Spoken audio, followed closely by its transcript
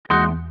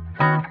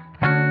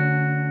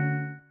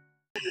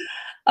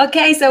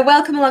Okay, so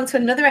welcome along to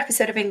another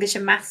episode of English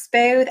and Maths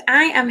Booth.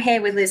 I am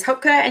here with Liz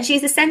Hooker, and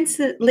she's the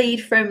centre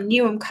lead from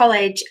Newham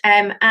College.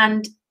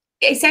 And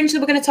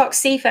essentially, we're going to talk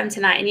CFEM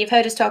tonight. And you've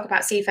heard us talk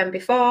about CFEM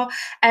before.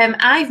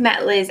 I've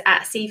met Liz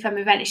at a CFEM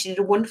event, and she did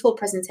a wonderful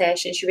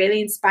presentation. She really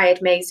inspired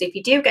me. So if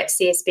you do get to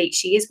see her speak,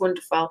 she is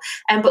wonderful.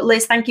 But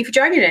Liz, thank you for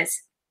joining us.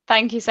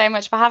 Thank you so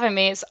much for having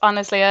me. It's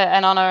honestly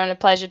an honour and a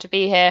pleasure to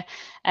be here.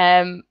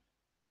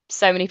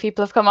 So many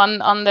people have come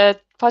on the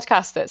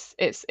podcast.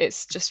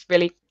 It's just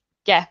really,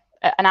 yeah,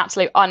 an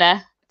absolute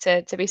honour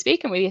to be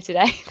speaking with you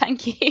today.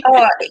 Thank you.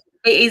 Oh,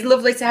 it is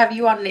lovely to have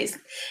you on. We're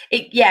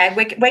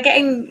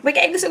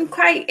getting some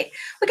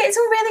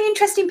really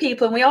interesting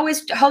people, and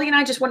Holly and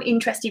I just want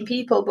interesting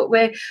people, but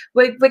we're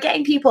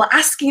getting people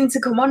asking to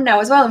come on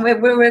now as well, and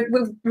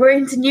we're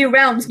into new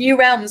realms.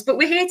 But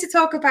we're here to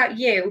talk about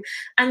you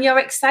and your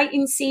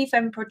exciting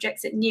CFEM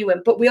projects at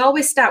Newham. But we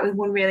always start with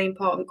one really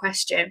important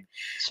question,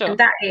 Sure. and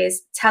that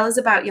is, tell us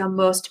about your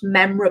most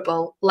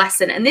memorable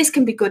lesson. And this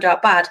can be good or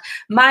bad.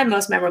 My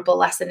most memorable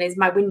lesson is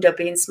my window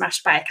being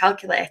smashed by a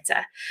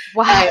calculator.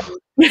 Wow.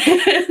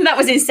 That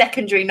was in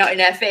secondary, not in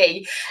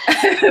FE.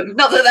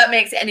 Not that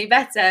makes it any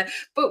better.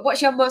 But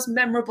what's your most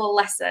memorable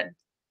lesson?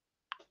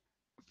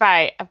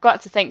 Right, I've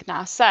got to think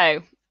now.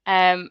 So,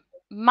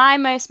 my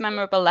most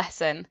memorable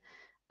lesson.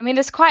 I mean,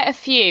 there's quite a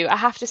few. I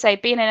have to say,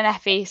 being in an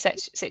FE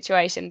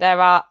situation,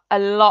 there are a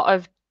lot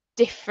of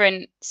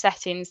different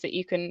settings that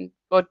you can,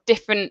 or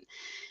different.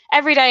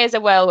 Every day is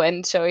a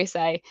whirlwind, shall we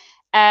say?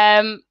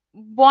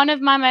 One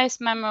of my most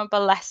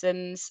memorable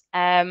lessons.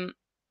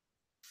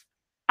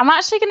 I'm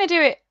actually going to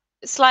do it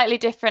slightly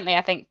differently,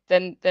 I think,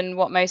 than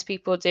what most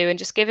people do, and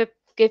just give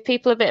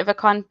people a bit of a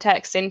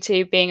context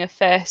into being a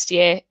first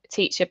year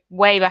teacher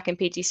way back in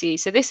PGCE.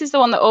 So this is the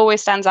one that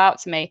always stands out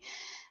to me,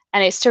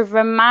 and it's to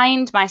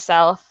remind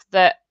myself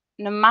that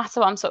no matter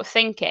what I'm sort of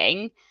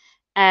thinking,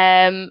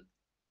 I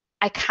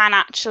am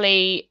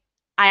actually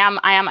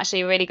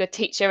a really good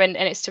teacher, and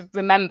it's to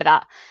remember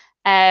that.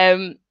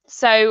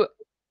 So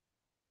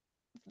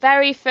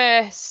very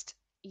first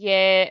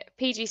year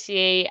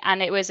PGCE,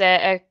 and it was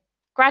a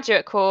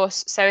graduate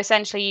course. So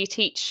essentially, you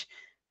teach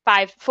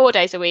 4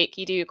 days a week.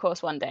 You do your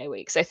course 1 day a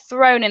week. So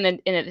thrown in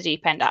at the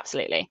deep end,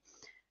 absolutely.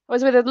 I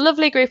was with a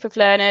lovely group of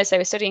learners. They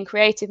were studying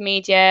creative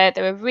media.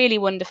 They were really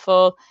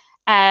wonderful.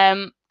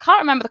 Can't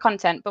remember the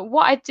content, but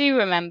what I do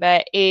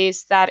remember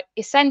is that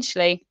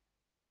essentially,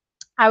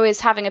 I was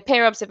having a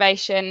peer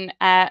observation,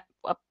 a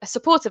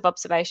supportive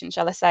observation,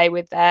 shall I say,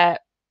 with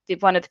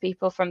one of the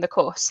people from the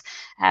course,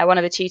 one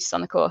of the tutors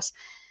on the course.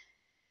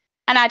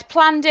 And I'd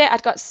planned it.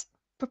 I'd got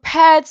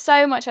prepared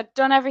so much. I'd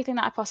done everything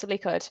that I possibly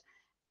could.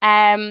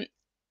 And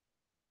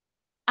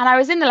I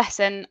was in the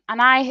lesson,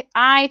 and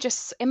I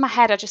just, in my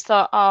head, I just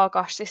thought, oh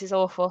gosh, this is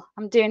awful.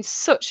 I'm doing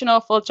such an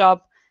awful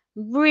job.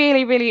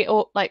 Really, really,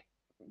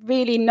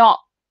 really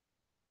not.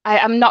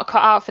 I'm not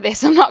cut out for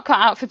this. I'm not cut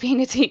out for being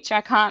a teacher.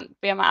 I can't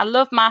be I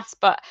love maths,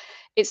 but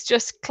it's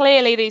just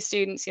clearly these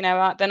students,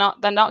 they're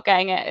not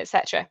getting it,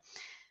 etc.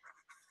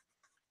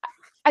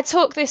 I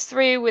talk this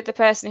through with the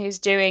person who's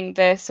doing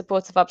the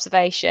supportive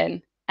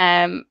observation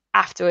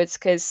afterwards,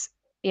 because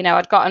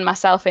I'd gotten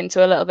myself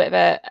into a little bit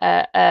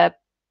of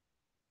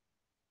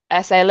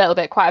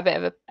quite a bit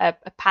of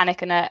a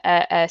panic and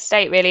a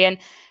state, really, and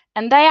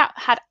they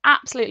had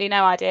absolutely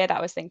no idea that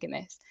I was thinking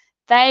this.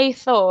 They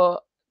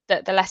thought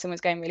that the lesson was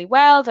going really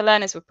well, the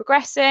learners were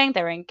progressing,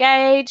 they were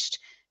engaged,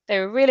 they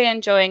were really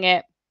enjoying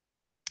it.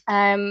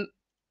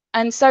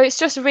 And so it's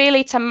just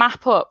really to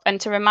map up and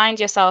to remind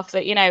yourself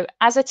that,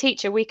 as a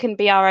teacher, we can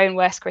be our own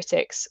worst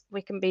critics.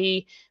 We can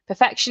be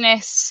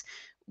perfectionists.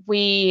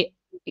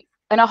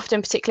 And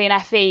often, particularly in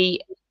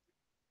FE,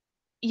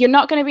 you're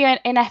not going to be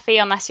in FE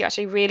unless you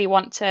actually really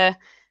want to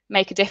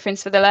make a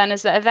difference for the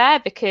learners that are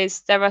there, because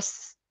there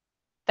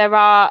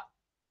are,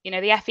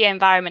 the FE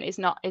environment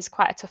is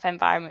quite a tough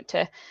environment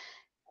to,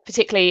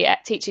 particularly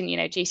teaching,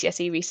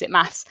 GCSE resit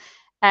maths.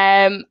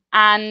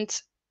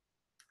 And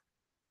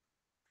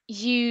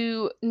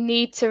you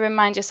need to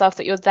remind yourself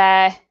that you're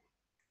there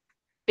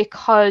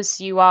because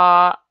you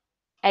are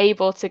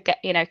able to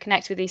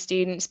connect with these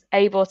students,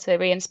 able to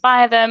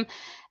re-inspire them,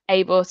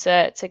 able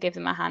to give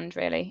them a hand,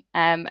 really,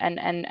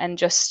 and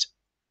just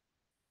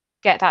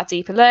get that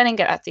deeper learning,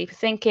 get that deeper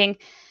thinking.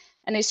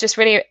 And it's just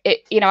really,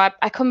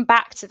 I come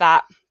back to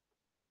that,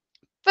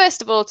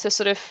 first of all, to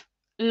sort of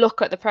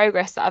look at the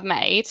progress that I've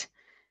made.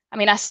 I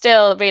mean, I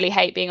still really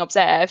hate being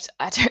observed.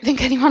 I don't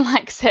think anyone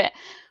likes it.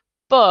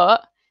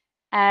 But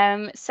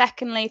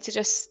secondly, to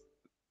just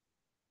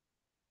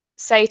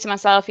say to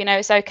myself,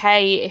 it's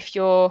okay if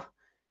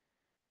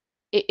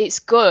it's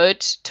good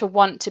to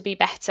want to be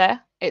better.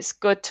 It's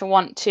good to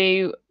want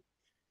to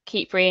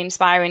keep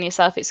re-inspiring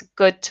yourself. It's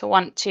good to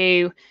want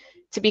to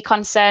be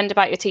concerned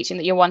about your teaching,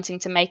 that you're wanting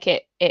to make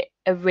it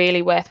a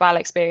really worthwhile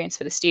experience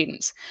for the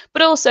students,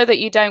 but also that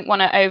you don't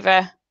want to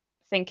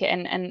overthink it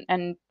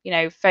and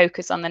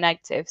focus on the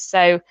negatives.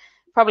 So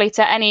probably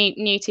to any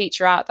new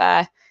teacher out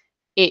there,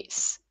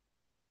 it's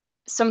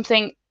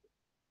something,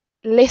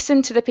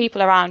 listen to the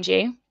people around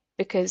you,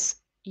 because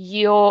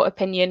your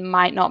opinion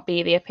might not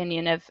be the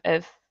opinion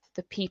of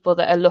the people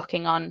that are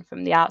looking on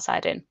from the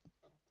outside in.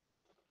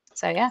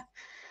 So yeah.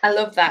 I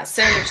love that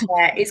so much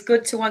there. It's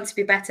good to want to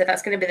be better.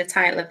 That's going to be the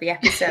title of the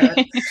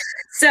episode.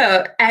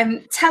 So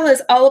tell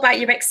us all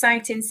about your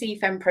exciting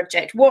CFEM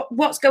project.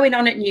 What's going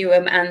on at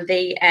Newham and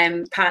the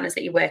partners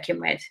that you're working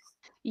with?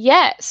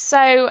 Yeah,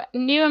 so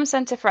Newham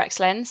Centre for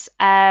Excellence.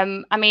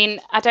 I mean,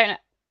 I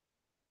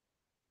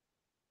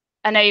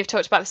know you've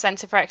talked about the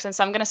Centre for Excellence,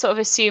 so I'm going to sort of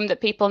assume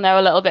that people know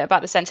a little bit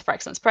about the Centre for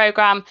Excellence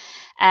programme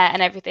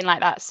and everything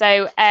like that.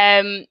 So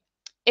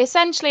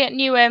essentially at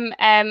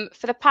Newham,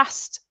 for the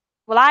past,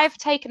 well, I've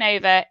taken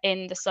over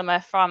in the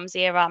summer from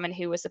Zia Rahman,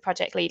 who was the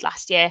project lead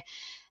last year.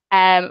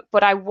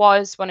 But I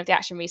was one of the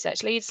Action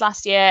Research leads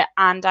last year,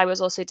 and I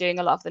was also doing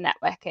a lot of the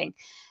networking.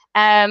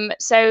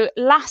 So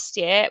last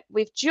year,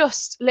 we've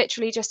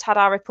literally just had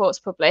our reports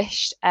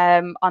published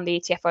on the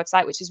ETF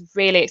website, which is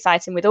really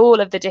exciting, with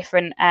all of the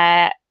different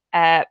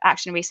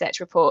Action Research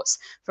reports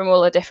from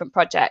all the different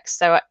projects.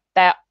 So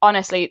they're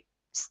honestly,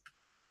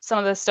 some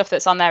of the stuff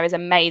that's on there is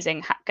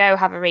amazing. Go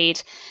have a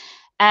read.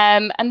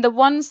 And the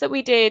ones that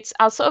we did,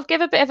 I'll sort of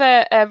give a bit of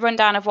a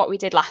rundown of what we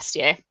did last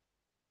year,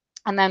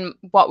 and then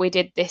what we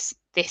did this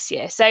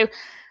year. So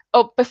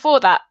before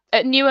that,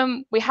 at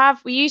Newham,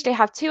 we usually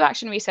have 2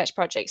 Action Research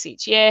projects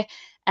each year.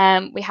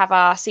 We have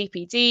our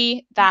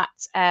CPD that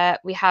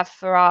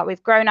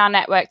we've grown our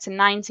network to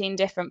 19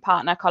 different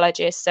partner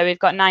colleges. So we've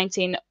got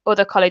 19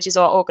 other colleges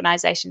or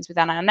organisations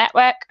within our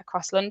network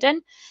across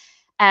London.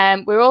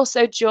 We're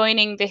also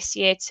joining this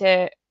year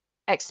to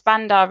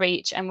expand our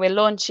reach, and we're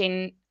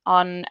launching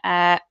on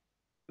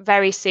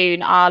very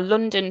soon our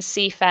London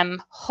CFEM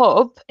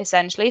hub,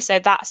 essentially. So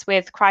that's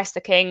with Christ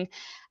the King,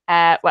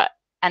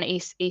 and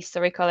East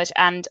Surrey College,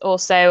 and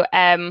also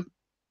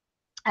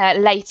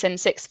Leighton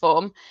Sixth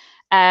Form,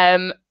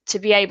 to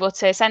be able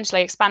to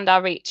essentially expand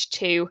our reach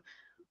to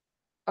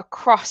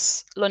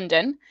across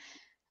London.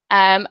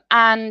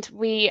 And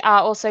we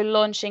are also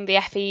launching the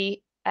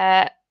FE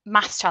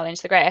Maths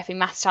Challenge, the Great FE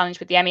Maths Challenge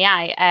with the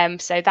MEI.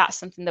 So that's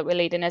something that we're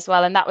leading as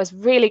well. And that was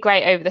really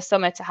great over the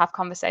summer to have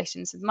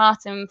conversations with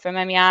Martin from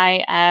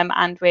MEI,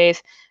 and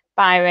with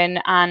Byron,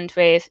 and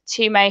with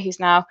Tume, who's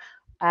now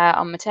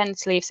on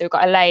maternity leave. So we've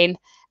got Elaine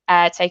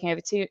taking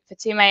over for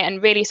Tume,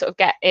 and really sort of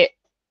get it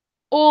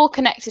all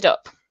connected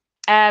up.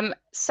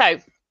 So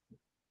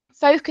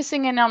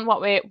focusing in on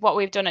what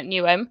we've done at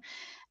Newham.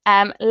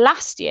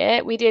 Last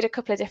year, we did a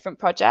couple of different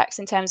projects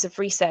in terms of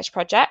research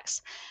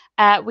projects.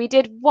 We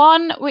did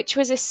one which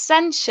was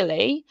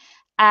essentially,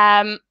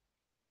 I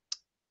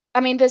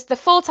mean, the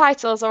full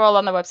titles are all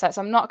on the website,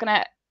 so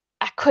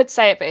I could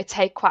say it, but it'd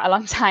take quite a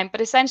long time.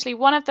 But essentially,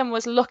 one of them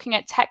was looking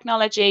at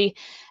technology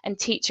and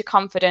teacher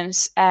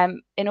confidence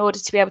in order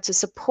to be able to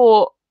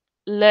support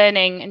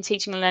learning and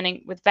teaching and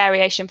learning with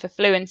variation for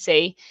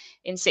fluency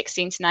in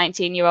 16 to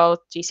 19-year-old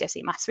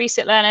GCSE maths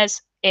research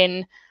learners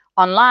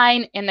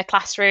online, in the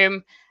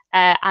classroom,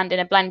 and in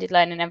a blended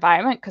learning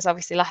environment, because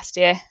obviously last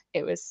year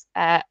it was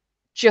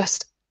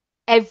just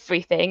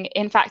everything.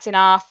 In fact, in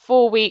our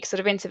 4-week sort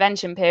of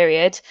intervention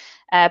period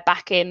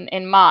back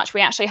in March,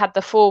 we actually had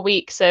the 4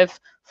 weeks of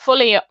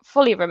fully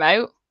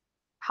remote,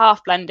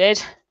 half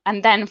blended,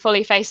 and then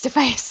fully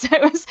face-to-face. So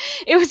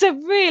it was a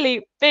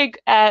really big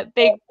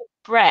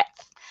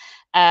breadth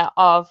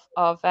of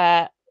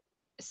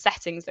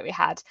settings that we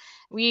had.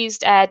 We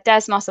used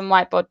Desmos and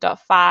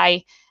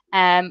Whiteboard.fi,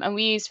 and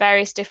we used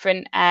various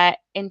different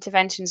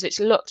interventions which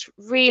looked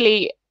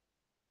really,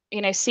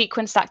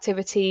 sequenced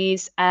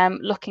activities,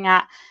 looking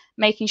at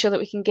making sure that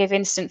we can give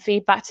instant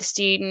feedback to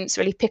students,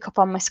 really pick up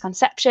on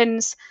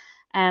misconceptions,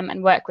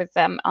 and work with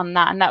them on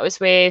that. And that was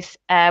with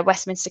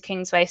Westminster,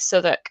 Kingsway,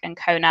 Southwark and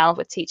Cornell,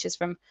 with teachers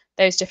from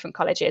those different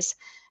colleges.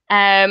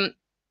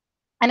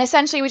 And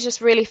essentially, we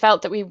just really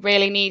felt that we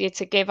really needed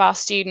to give our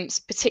students,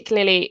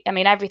 particularly, I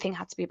mean, everything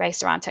had to be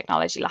based around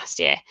technology last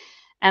year,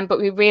 but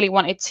we really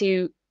wanted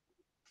to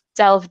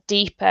delve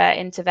deeper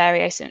into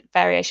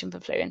variation for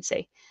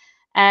fluency.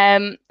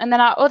 And then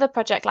our other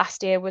project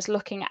last year was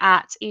looking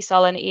at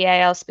ESOL and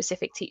EAL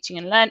specific teaching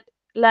and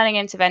learning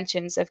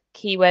interventions of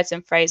keywords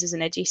and phrases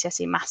in a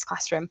GCSE maths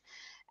classroom,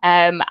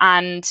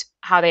 and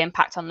how they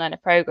impact on learner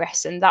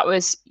progress. And that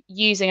was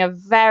using a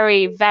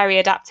very, very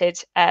adapted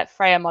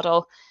Freya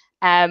model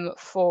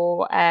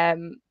for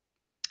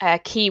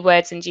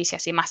keywords in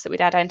GCSE maths that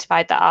we'd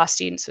identified that our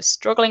students were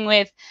struggling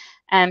with.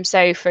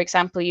 So, for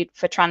example,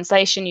 for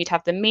translation, you'd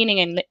have the meaning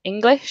in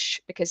English,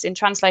 because in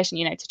translation,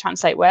 to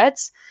translate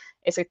words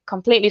is a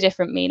completely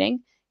different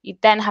meaning.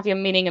 You'd then have your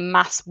meaning in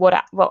maths,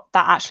 what that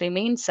actually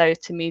means, so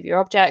to move your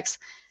objects,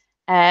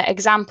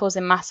 examples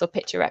in maths or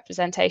picture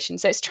representation.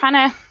 So it's trying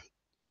to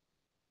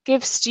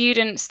give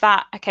students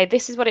that, okay,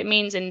 this is what it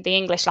means in the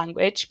English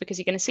language, because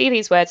you're going to see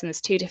these words and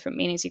there's 2 different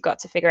meanings. You've got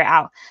to figure it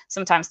out,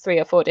 sometimes 3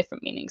 or 4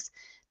 different meanings.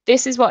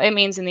 This is what it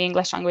means in the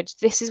English language.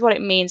 This is what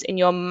it means in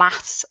your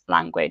maths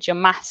language, your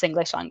maths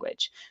English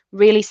language.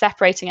 Really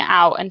separating it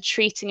out and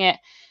treating it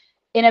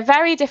in a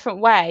very different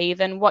way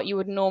than what you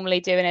would normally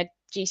do in a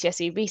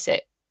GCSE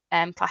research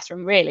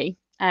classroom, really.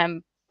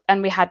 And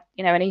and we had,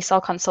 you know, an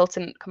ESOL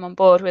consultant come on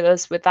board with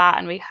us with that,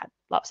 and we had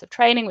lots of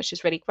training, which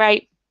was really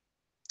great.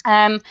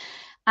 And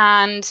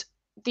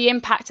the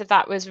impact of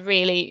that was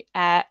really,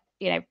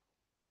 you know,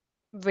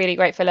 really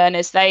great for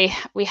learners.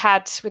 We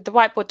had with the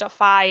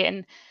whiteboard.fi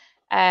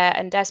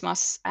and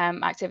Desmos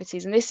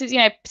activities, and this is, you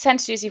know,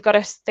 percentages you've got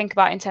to think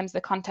about in terms of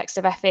the context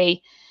of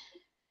FE.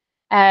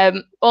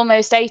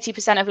 Almost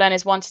 80% of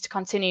learners wanted to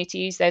continue to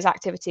use those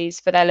activities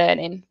for their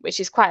learning, which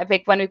is quite a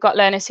big, when we've got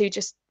learners who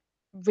just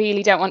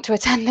really don't want to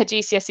attend the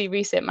GCSE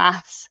Resit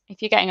Maths.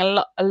 If you're getting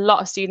a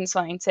lot of students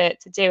wanting to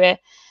do it,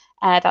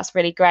 that's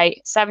really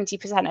great.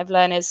 70% of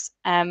learners,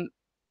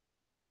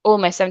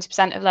 almost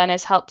 70% of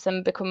learners helped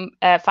them become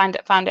found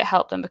it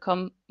helped them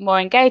become more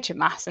engaged with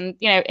maths, and,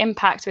 you know,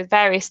 impact with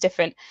various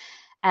different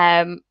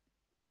sort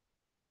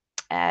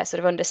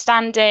of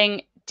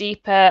understanding,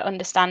 deeper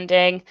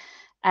understanding,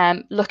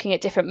 looking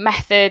at different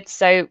methods.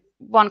 So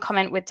one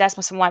comment with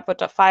Desmos and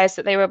whiteboard.fi is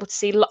that they were able to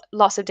see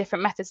lots of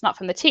different methods, not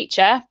from the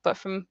teacher, but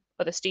from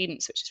other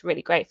students, which is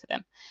really great for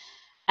them.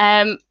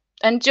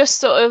 And just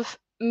sort of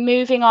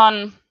moving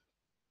on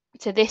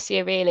to this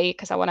year, really,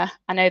 because I know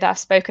that I've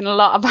spoken a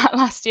lot about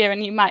last year,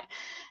 and you might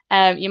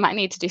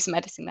need to do some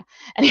editing there.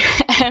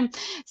 Anyway,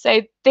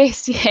 so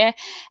this year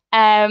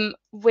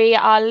we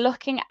are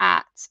looking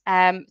at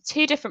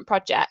 2 different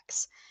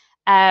projects.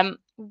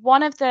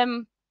 One of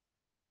them,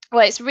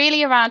 well, it's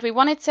really around, we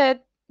wanted to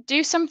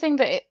do something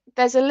that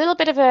there's a little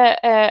bit of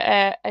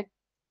I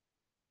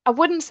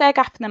wouldn't say a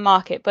gap in the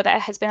market, but there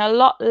has been a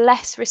lot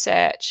less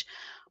research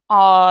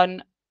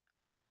on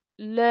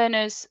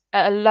learners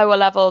at a lower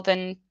level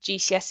than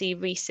GCSE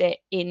Resit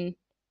in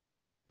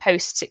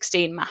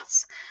post-16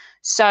 maths.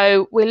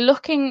 So we're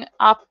looking,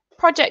 our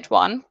project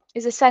 1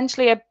 is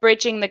essentially a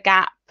bridging the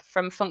gap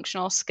from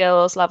functional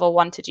skills level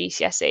 1 to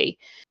GCSE.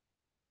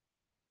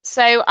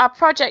 So our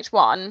project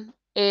 1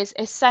 is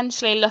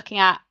essentially looking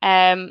at,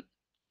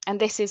 and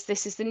this is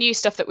the new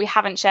stuff that we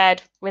haven't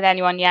shared with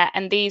anyone yet,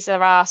 and these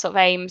are our sort of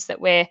aims that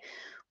we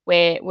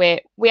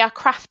are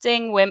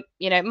crafting.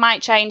 You know, it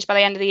might change by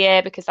the end of the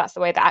year because that's the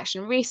way that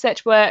Action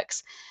Research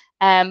works,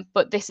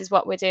 but this is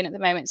what we're doing at the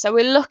moment. So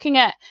we're looking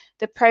at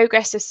the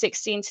progress of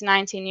 16 to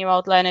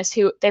 19-year-old learners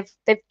who they've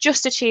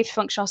just achieved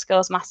functional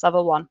skills maths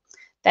level 1.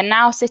 They're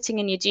now sitting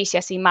in your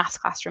GCSE maths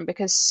classroom,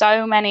 because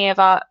so many of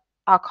our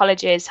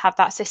colleges have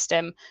that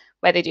system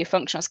where they do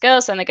functional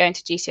skills and they're going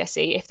to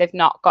GCSE if they've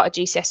not got a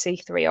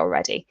GCSE 3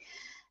 already.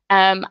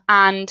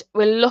 And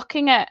we're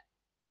looking at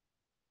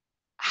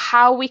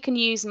how we can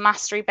use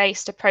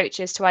mastery-based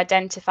approaches to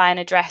identify and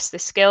address the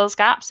skills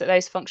gaps that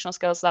those functional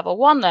skills level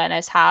 1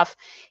 learners have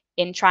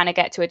in trying to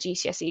get to a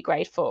GCSE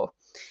grade 4.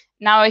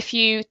 Now, if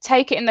you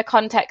take it in the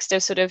context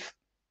of sort of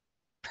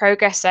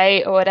Progress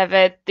 8 or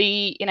whatever,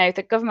 the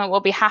government will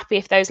be happy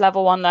if those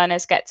level 1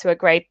 learners get to a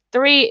grade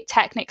 3.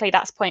 Technically,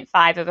 that's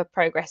 0.5 of a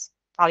progress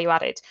value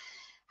added.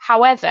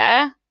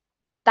 However,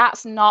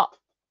 that's not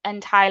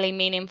entirely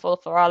meaningful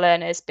for our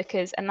learners,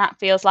 and that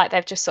feels like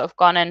they've just sort of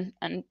gone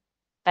and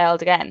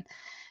failed again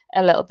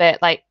a little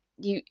bit. Like,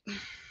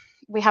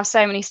 we have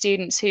so many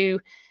students who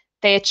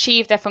they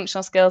achieve their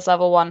functional skills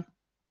level 1.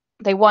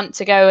 They want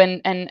to go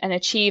and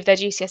achieve their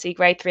GCSE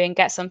grade 3 and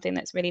get something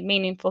that's really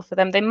meaningful for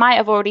them. They might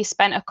have already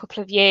spent a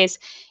couple of years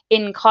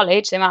in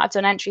college. They might have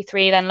done entry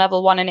 3, then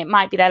level 1, and it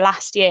might be their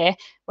last year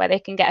where they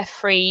can get a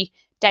free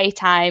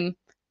daytime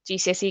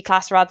GCSE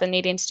class rather than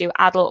needing to do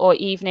adult or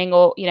evening,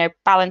 or, you know,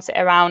 balance it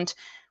around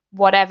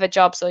whatever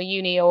jobs or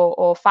uni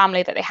or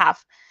family that they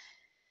have.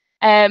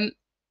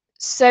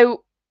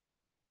 So,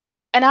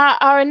 and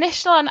our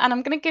initial, and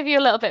I'm going to give you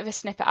a little bit of a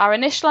snippet, our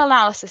initial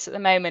analysis at the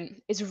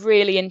moment is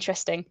really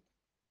interesting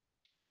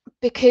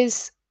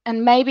because,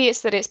 and maybe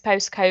it's that it's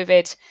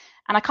post-COVID,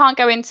 and I can't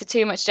go into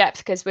too much depth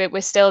because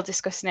we're still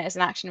discussing it as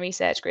an Action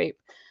Research group.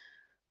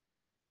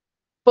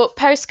 But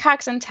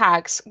post-CAGs and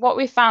tags, what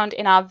we found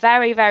in our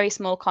very, very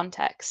small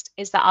context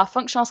is that our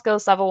functional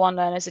skills level 1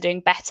 learners are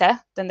doing better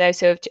than those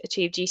who have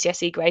achieved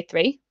GCSE grade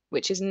 3,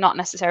 which is not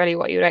necessarily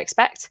what you would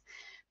expect.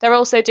 They're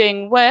also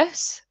doing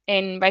worse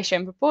in ratio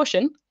and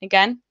proportion,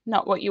 again,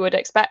 not what you would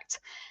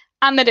expect.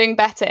 And they're doing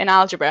better in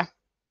algebra,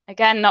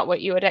 again, not what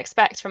you would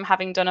expect from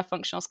having done a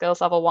functional skills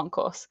level 1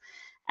 course,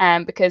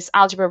 because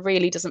algebra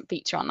really doesn't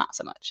feature on that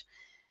so much.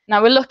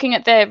 Now, we're looking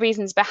at the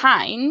reasons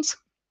behind,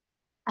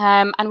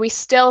 and we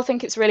still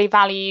think it's really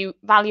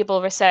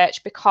valuable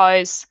research,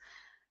 because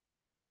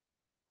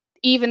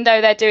even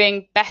though they're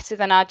doing better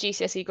than our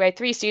GCSE grade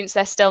 3 students,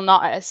 they're still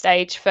not at a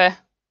stage for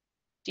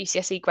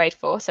GCSE grade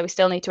 4, so we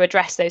still need to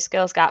address those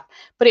skills gap.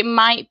 But it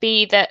might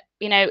be that,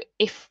 you know,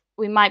 if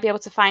we might be able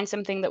to find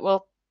something that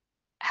will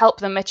help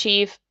them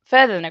achieve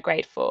further than a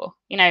grade 4,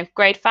 you know,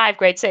 grade 5,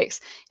 grade 6.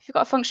 If you've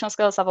got a functional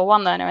skills level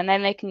 1 learner and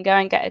then they can go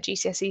and get a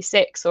GCSE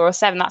 6 or a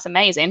 7, that's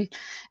amazing.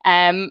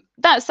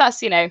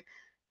 That's you know,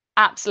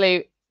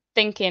 absolute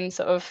thinking,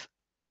 sort of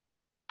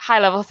high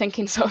level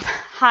thinking, sort of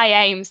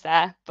high aims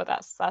there, but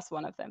that's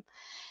one of them.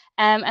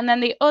 And then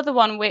the other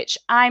one, which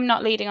I'm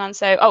not leading on,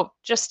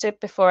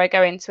 before I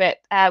go into it,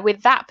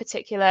 with that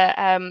particular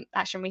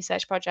Action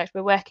Research project,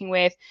 we're working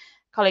with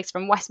colleagues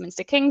from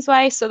Westminster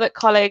Kingsway, Southwark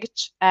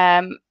College,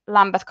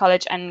 Lambeth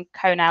College, and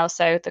Cornell.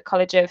 So the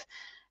College of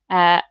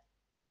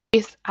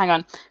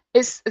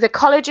it's the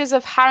colleges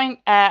of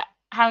Haringey,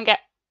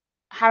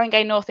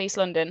 North East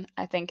London.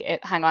 I think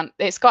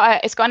it's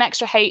got an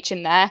extra H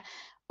in there.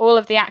 All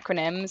of the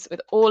acronyms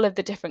with all of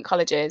the different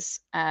colleges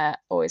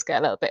always get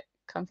a little bit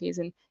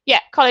confusing. Yeah,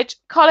 College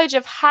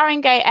of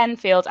Haringey,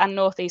 Enfield, and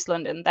North East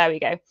London. There we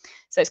go.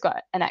 So it's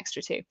got an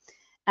extra 2.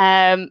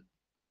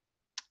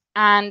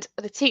 And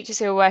the teachers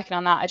who are working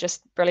on that are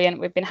just brilliant.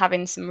 We've been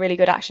having some really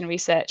good action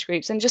research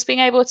groups, and just being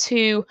able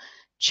to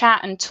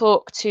chat and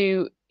talk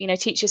to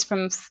teachers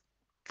from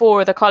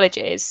 4 other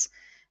colleges,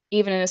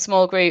 even in a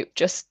small group,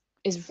 just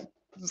is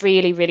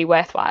really, really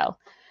worthwhile.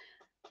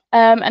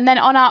 And then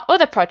on our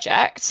other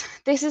project,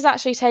 this is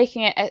actually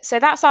taking it, so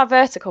that's our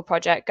vertical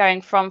project,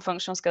 going from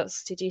functional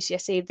skills to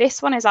GCSE.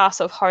 This one is our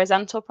sort of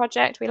horizontal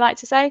project, we like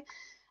to say.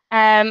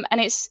 And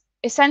it's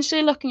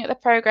essentially looking at the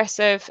progress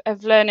of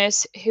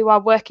learners who are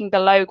working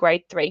below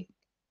grade 3.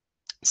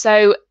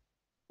 So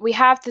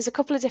there's a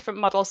couple of different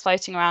models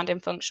floating around in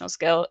functional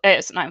skills,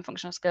 not in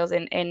functional skills,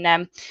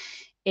 in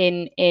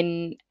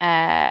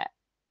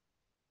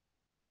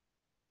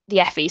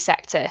the FE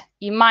sector.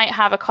 You might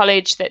have a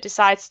college that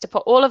decides to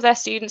put all of their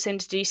students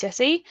into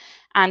GCSE,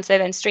 and they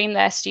then stream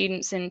their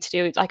students in to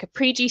do like a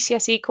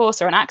pre-GCSE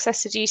course or an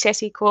access to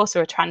GCSE course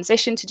or a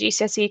transition to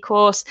GCSE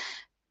course.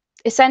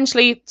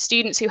 Essentially,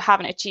 students who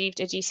haven't achieved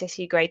a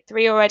GCSE grade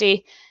 3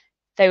 already,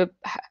 they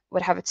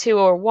would have a 2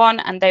 or a 1,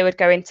 and they would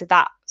go into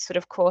that sort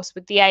of course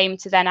with the aim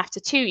to then, after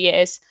 2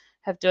 years,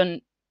 have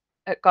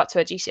got to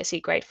a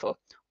GCSE grade 4.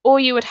 Or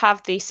you would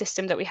have the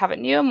system that we have at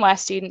Newham, where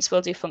students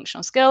will do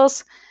functional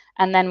skills,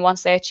 and then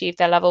once they achieve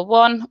their level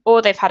 1,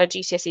 or they've had a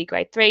GCSE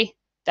grade 3,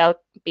 they'll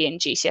be in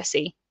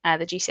GCSE,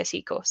 the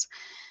GCSE course.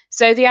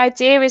 So the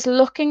idea is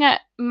looking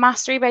at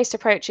mastery-based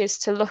approaches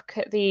to look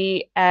at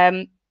the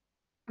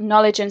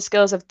knowledge and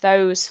skills of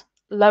those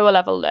lower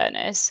level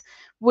learners,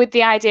 with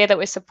the idea that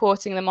we're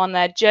supporting them on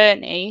their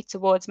journey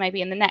towards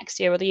maybe in the next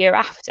year or the year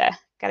after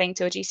getting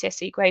to a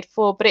GCSE grade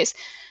 4. But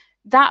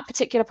that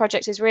particular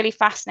project is really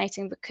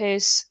fascinating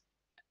because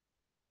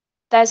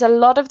there's a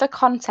lot of the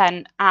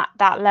content at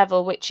that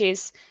level, which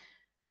is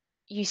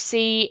you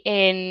see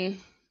in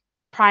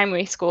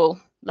primary school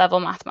level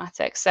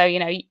mathematics. So,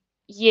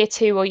 year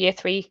 2 or year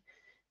 3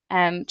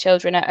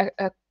 children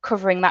are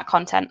covering that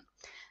content.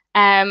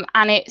 And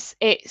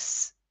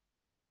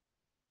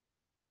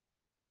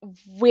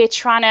we're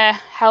trying to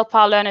help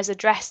our learners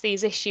address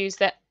these issues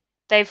that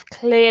they've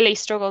clearly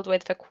struggled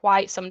with for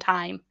quite some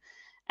time,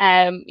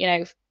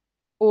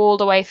 all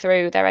the way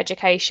through their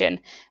education,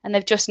 and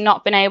they've just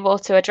not been able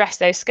to address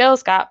those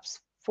skills gaps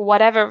for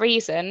whatever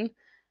reason,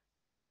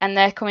 and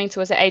they're coming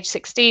to us at age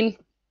 16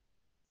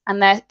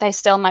 and they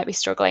still might be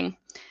struggling.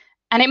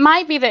 And it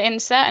might be that in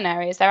certain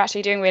areas they're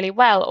actually doing really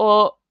well,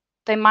 or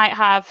they might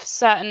have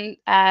certain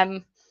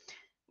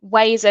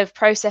ways of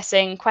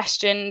processing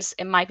questions.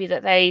 It might be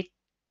that they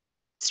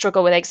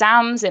struggle with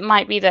exams. It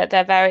might be that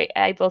they're very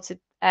able to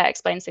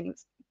explain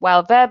things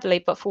well verbally,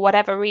 but for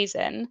whatever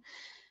reason,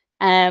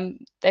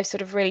 they've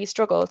sort of really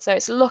struggled. So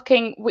it's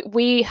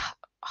we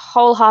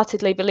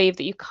wholeheartedly believe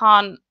that you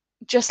can't,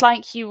 just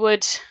like you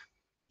would,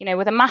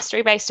 with a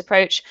mastery-based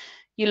approach,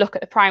 you look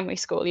at the primary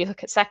school, you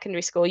look at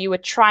secondary school, you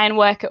would try and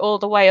work it all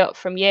the way up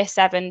from year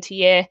 7 to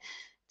year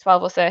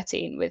 12 or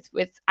 13 with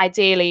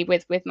ideally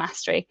with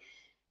mastery.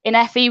 In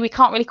FE, we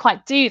can't really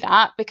quite do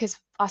that because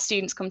our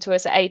students come to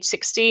us at age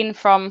 16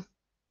 from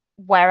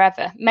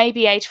wherever,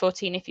 maybe age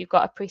 14 if you've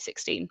got a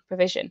pre-16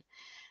 provision.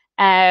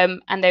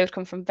 And they would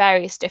come from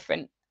various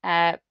different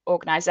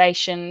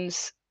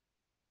organisations,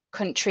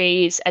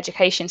 countries,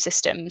 education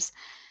systems.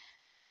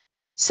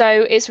 So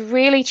it's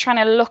really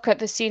trying to look at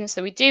the students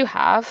that we do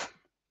have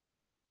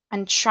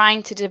and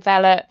trying to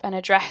develop and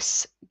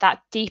address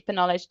that deeper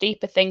knowledge,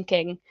 deeper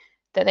thinking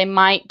that they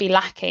might be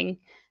lacking.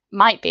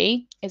 Might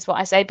be, is what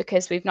I say,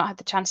 because we've not had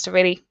the chance to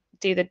really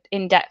do the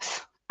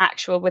in-depth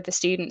actual with the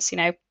students,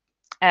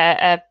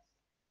 because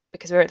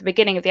we're at the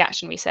beginning of the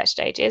action research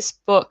stages,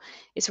 but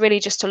it's really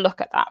just to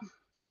look at that.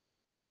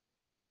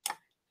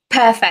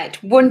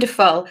 Perfect.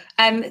 Wonderful.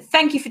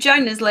 Thank you for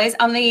joining us, Liz,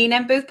 on the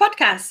ENEM Booth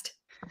podcast.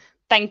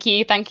 Thank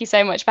you. Thank you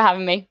so much for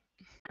having me.